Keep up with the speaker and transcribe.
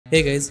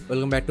Hey guys,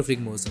 welcome back to 𝗠𝘆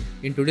𝗖𝗵𝗵𝗶.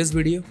 In today's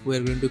video, we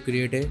are going to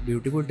create a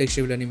beautiful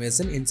textual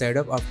animation inside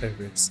of After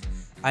Effects.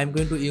 I am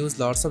going to use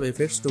lots of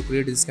effects to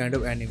create this kind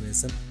of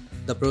animation.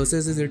 The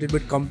process is a little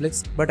bit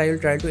complex, but I will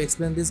try to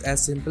explain this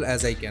as simple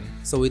as I can.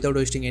 So without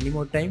wasting any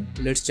more time,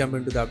 let's jump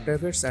into the After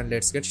Effects and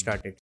let's get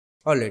started.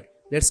 Alright,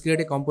 let's create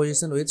a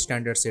composition with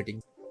standard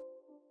settings.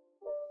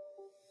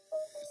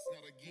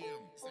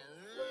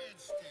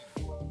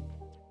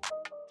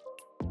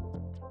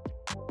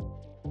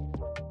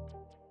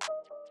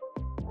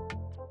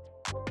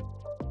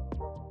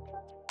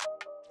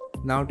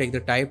 Now take the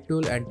type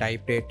tool and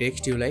type a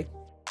text you like.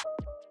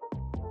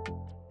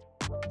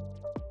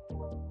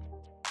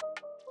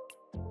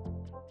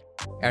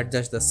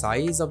 Adjust the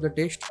size of the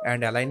text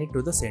and align it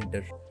to the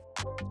center.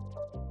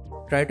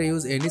 Try to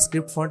use any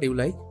script font you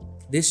like.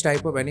 This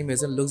type of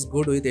animation looks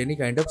good with any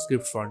kind of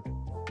script font.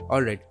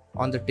 Alright,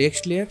 on the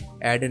text layer,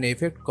 add an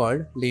effect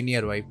called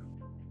linear wipe.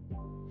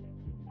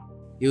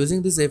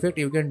 Using this effect,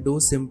 you can do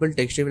simple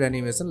textual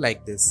animation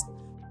like this.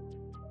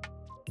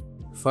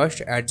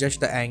 First, adjust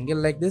the angle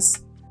like this.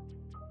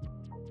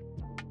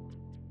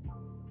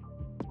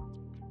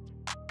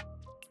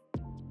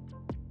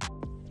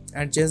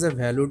 And change the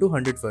value to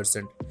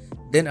 100%.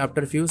 Then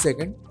after few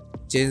seconds,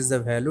 change the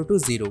value to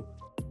 0.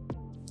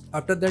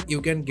 After that,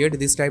 you can get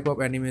this type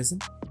of animation.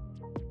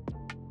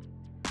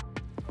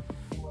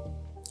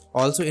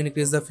 Also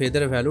increase the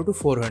feather value to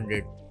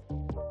 400.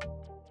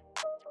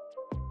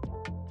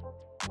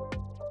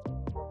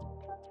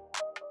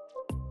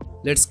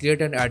 Let's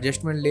create an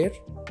adjustment layer.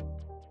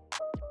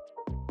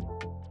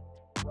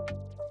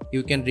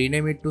 You can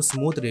rename it to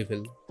Smooth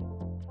Refill.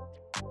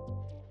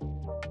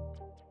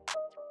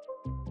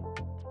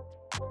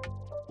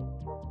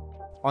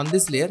 On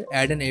this layer,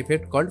 add an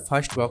effect called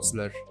First Box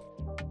Blur.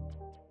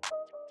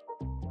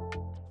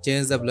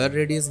 Change the blur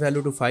radius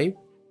value to 5.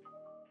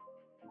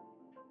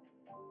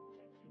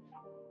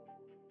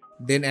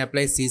 Then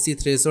apply CC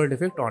threshold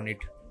effect on it.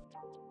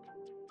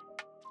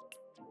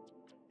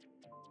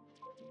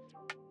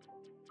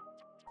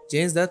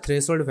 Change the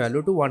threshold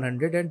value to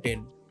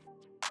 110.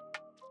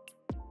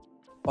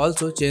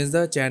 Also change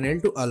the channel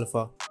to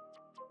alpha.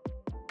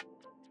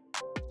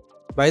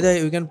 By the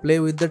way, you can play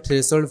with the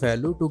threshold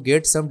value to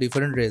get some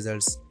different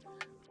results.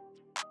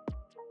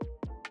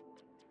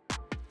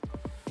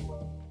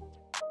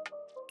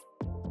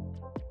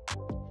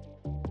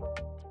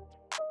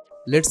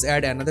 Let's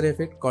add another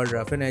effect called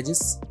Roughen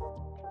Edges.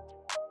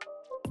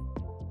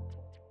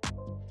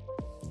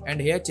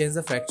 And here change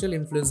the fractal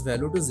influence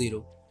value to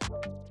 0.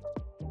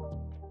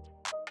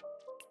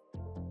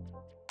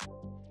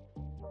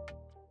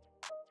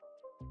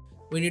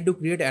 We need to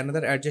create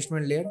another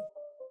adjustment layer.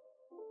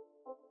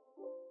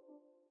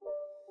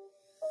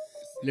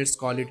 Let's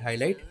call it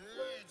Highlight.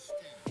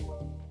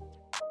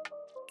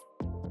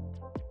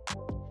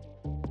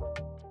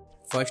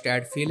 First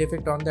add Fill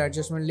effect on the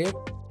adjustment layer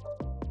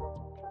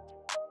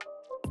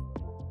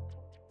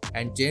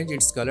and change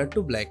its color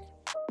to black.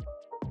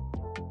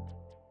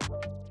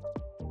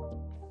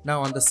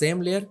 Now on the same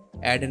layer,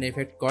 add an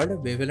effect called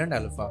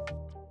𝗵𝗶𝗯𝗲.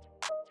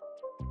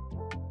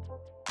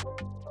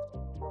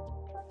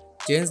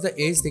 Change the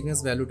edge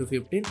thickness value to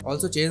 15.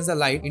 Also change the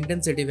light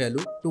intensity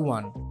value to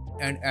 1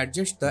 and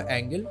adjust the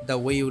angle the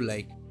way you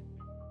like.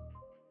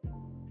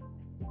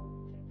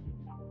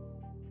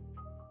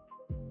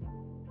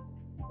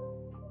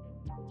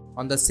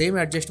 On the same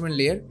adjustment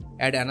layer,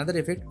 add another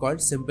effect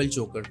called Simple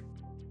Choker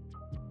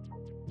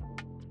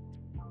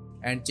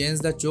and change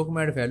the choke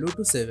matte value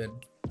to 7.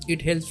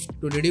 It helps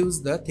to reduce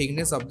the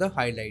thickness of the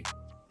highlight.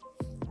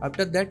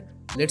 After that,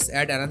 let's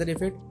add another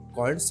effect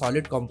called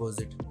Solid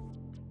Composite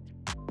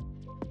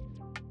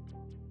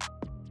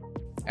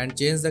and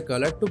change the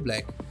color to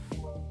black.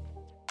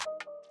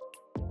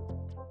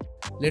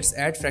 Let's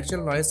add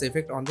fractal noise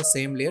effect on the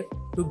same layer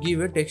to give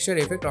a texture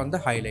effect on the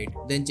highlight.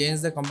 Then change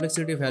the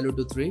complexity value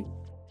to 3.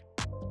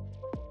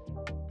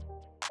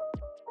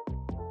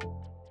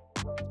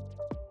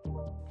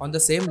 On the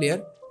same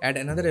layer, add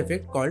another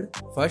effect called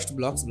First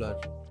Box Blur.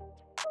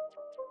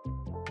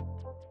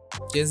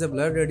 Change the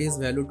blur radius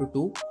value to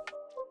 2.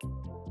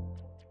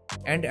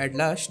 And at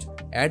last,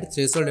 add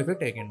threshold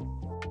effect again.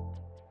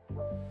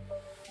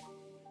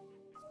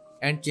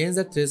 And change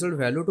the threshold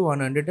value to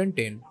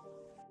 110.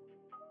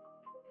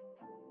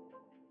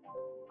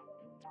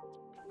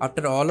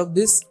 After all of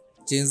this,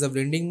 change the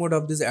blending mode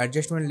of this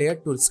adjustment layer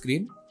to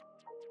screen.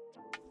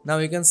 Now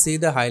you can see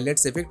the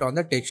highlights effect on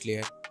the text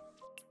layer.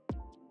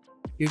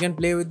 You can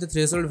play with the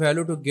threshold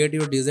value to get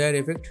your desired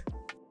effect.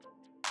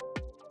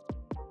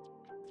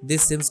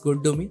 This seems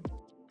good to me.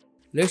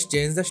 Let's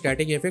change the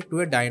static effect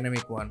to a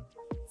dynamic one.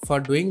 For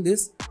doing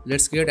this,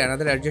 let's create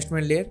another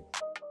adjustment layer.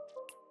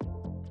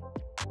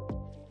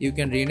 You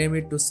can rename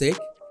it to Shake.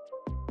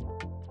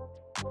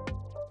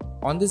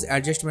 On this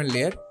adjustment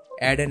layer,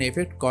 add an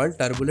effect called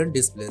Turbulent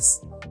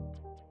Displace.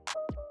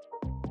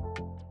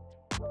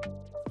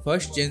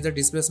 First, change the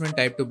displacement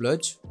type to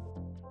Bludge.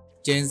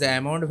 Change the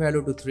amount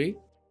value to 3.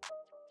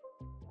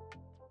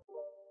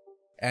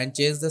 And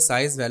change the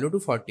size value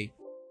to 40.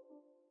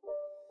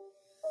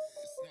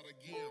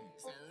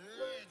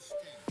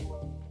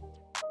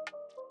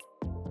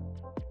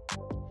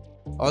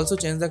 Also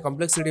change the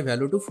complexity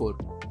value to 4.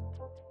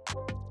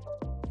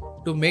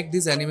 To make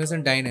this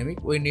animation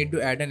dynamic, we need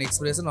to add an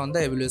expression on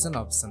the evaluation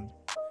option.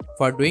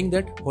 For doing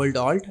that, hold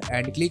Alt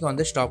and click on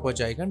the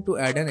stopwatch icon to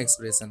add an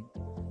expression.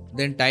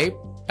 Then type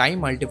time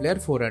multiplier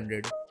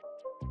 400.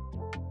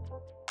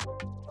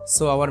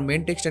 So our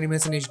main text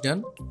animation is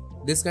done.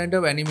 This kind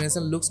of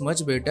animation looks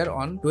much better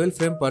on 12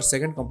 frames per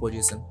second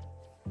composition.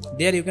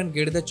 There you can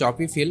get the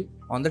choppy feel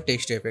on the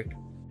text effect.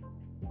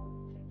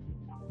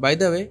 By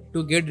the way,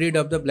 to get rid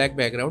of the black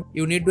background,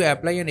 you need to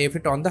apply an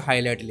effect on the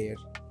highlight layer.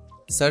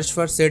 Search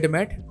for Shade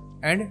Matte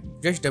and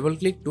just double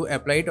click to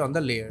apply it on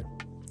the layer.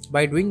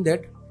 By doing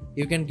that,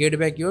 you can get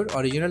back your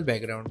original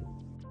background.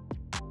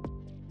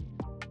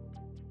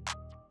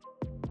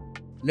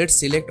 Let's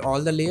select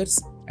all the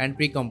layers and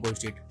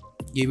pre-compose it.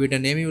 Give it a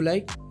name you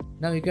like.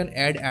 Now you can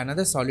add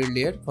another solid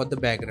layer for the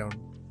background.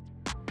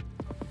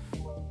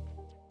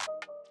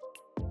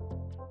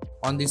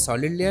 On the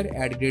solid layer,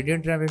 add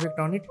gradient ramp effect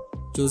on it.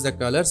 Choose the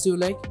colors you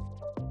like.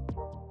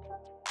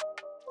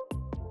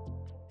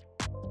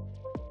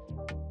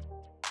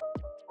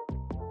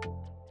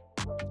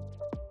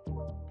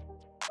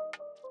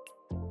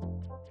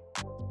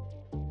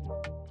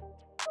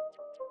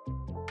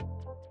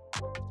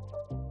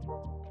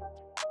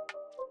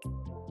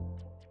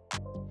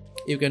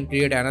 You can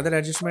create another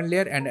adjustment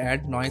layer and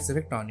add noise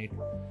effect on it.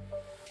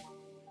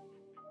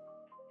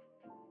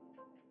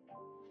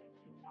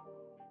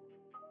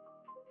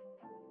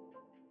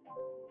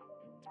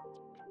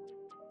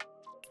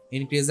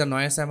 Increase the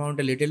noise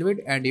amount a little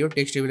bit and your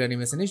text reveal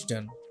animation is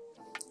done.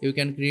 You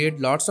can create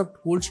lots of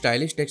cool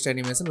stylish text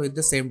animation with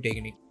the same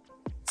technique.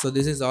 So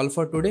this is all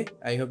for today.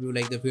 I hope you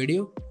like the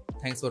video.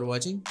 Thanks for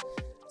watching.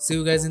 See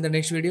you guys in the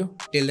next video.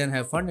 Till then,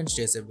 have fun and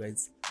stay safe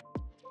guys.